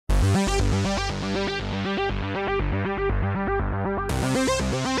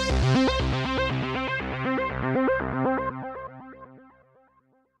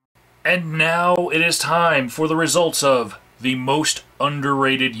And now it is time for the results of the most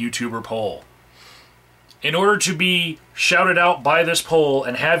underrated YouTuber poll. In order to be shouted out by this poll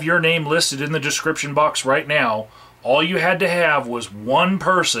and have your name listed in the description box right now, all you had to have was one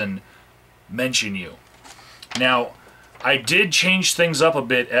person mention you. Now, I did change things up a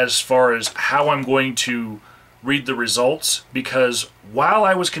bit as far as how I'm going to read the results, because while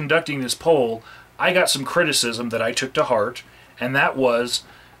I was conducting this poll, I got some criticism that I took to heart, and that was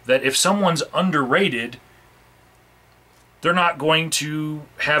that if someone's underrated, they're not going to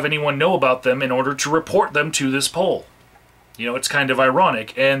have anyone know about them in order to report them to this poll. You know, it's kind of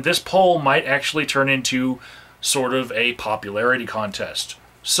ironic, and this poll might actually turn into sort of a popularity contest.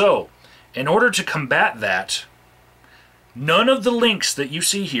 So, in order to combat that, none of the links that you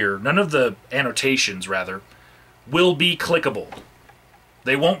see here, none of the annotations rather, will be clickable.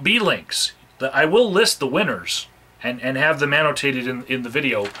 They won't be links. I will list the winners and have them annotated in the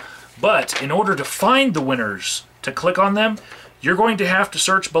video, but in order to find the winners, to click on them, you're going to have to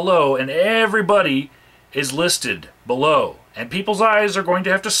search below, and everybody is listed below. And people's eyes are going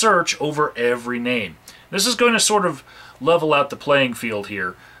to have to search over every name. This is going to sort of level out the playing field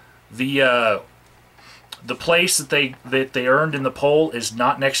here. The place that they earned in the poll is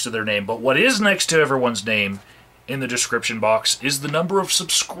not next to their name, but what is next to everyone's name in the description box is the number of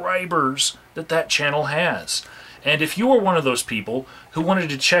subscribers that channel has. And if you were one of those people who wanted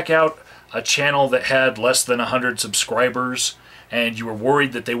to check out a channel that had less than 100 subscribers, and you were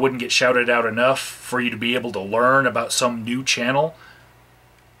worried that they wouldn't get shouted out enough for you to be able to learn about some new channel,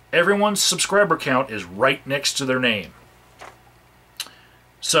 everyone's subscriber count is right next to their name.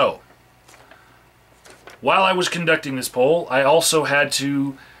 So, while I was conducting this poll, I also had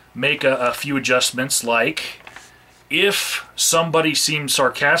to make a few adjustments, like if somebody seemed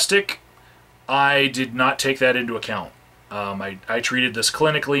sarcastic, I did not take that into account. I treated this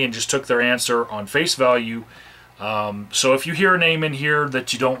clinically and just took their answer on face value. So if you hear a name in here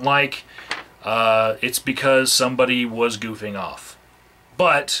that you don't like, it's because somebody was goofing off.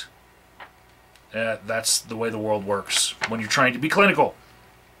 But that's the way the world works when you're trying to be clinical.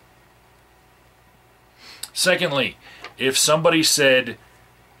 Secondly, if somebody said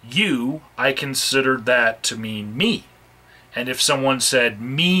you, I considered that to mean me. And if someone said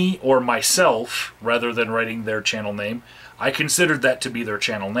me or myself, rather than writing their channel name, I considered that to be their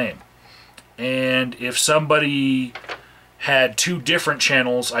channel name. And if somebody had two different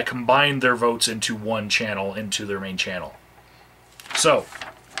channels, I combined their votes into one channel, into their main channel. So,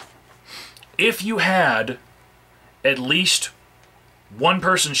 if you had at least one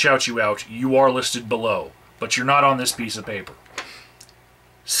person shout you out, you are listed below, but you're not on this piece of paper.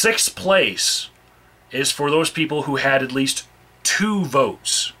 Sixth place is for those people who had at least 2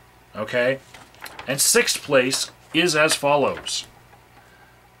 votes, okay? And sixth place is as follows: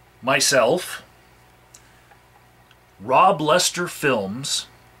 myself, Rob Lester Films,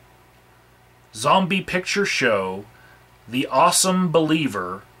 Zombie Picture Show, The Awesome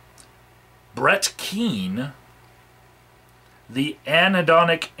Believer, Brett Keane, The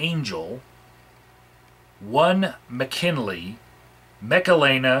Anhedonic Angel, One McKinley,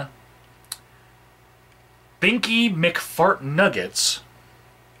 Mechalena, Binky McFartnuggets,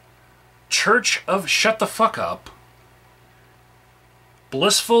 Church of Shut the Fuck Up,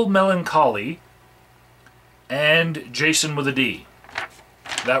 Blissful Melancholy, and Jason with a D.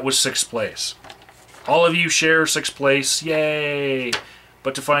 That was 6th place. All of you share 6th place, yay!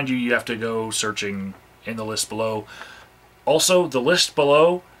 But to find you, you have to go searching in the list below. Also, the list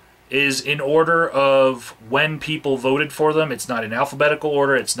below is in order of when people voted for them. It's not in alphabetical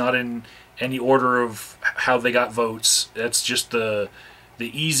order. It's not in any order of how they got votes. That's just the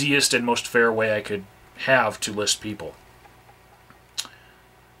easiest and most fair way I could have to list people.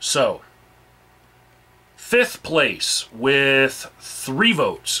 So, 5th place with 3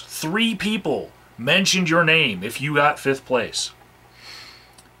 votes. 3 people mentioned your name if you got 5th place.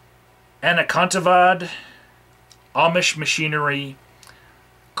 Anacantavad, Amish Machinery,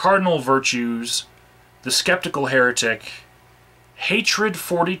 Cardinal Virtues, The Skeptical Heretic, Hatred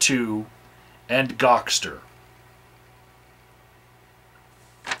 42, and Gawkster.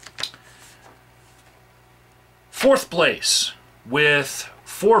 Fourth place with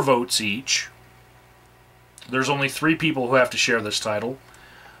 4 votes each. There's only 3 people who have to share this title.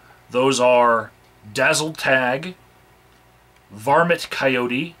 Those are Dazzle Tag, Varmint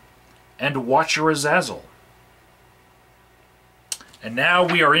Coyote, and Watcher Azazel. And now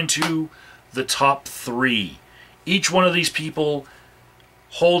we are into the top 3. Each one of these people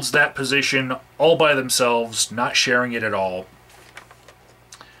holds that position all by themselves, not sharing it at all.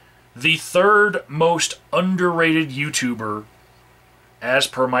 The third most underrated YouTuber as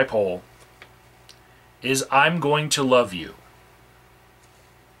per my poll, is I'm Going to Love You.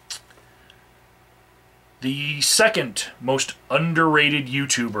 The second most underrated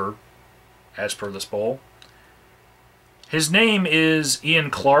YouTuber, as per this poll, his name is Ian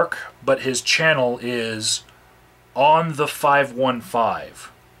Clark, but his channel is On the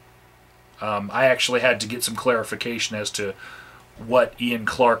 515. I actually had to get some clarification as to what Ian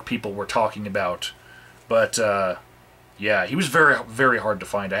Clark people were talking about. But, yeah, he was very, very hard to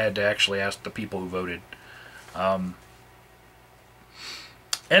find. I had to actually ask the people who voted. And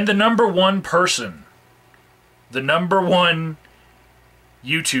the number one person, the number one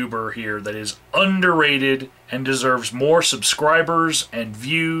YouTuber here that is underrated and deserves more subscribers and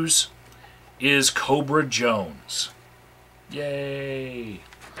views is Cobra Jones. Yay!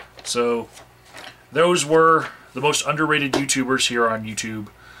 So, those were the most underrated YouTubers here on YouTube.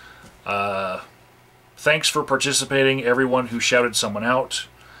 Thanks for participating, everyone who shouted someone out.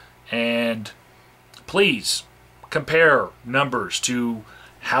 And please, compare numbers to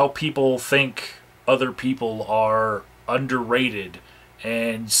how people think other people are underrated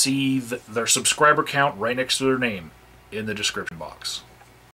and see their subscriber count right next to their name in the description box.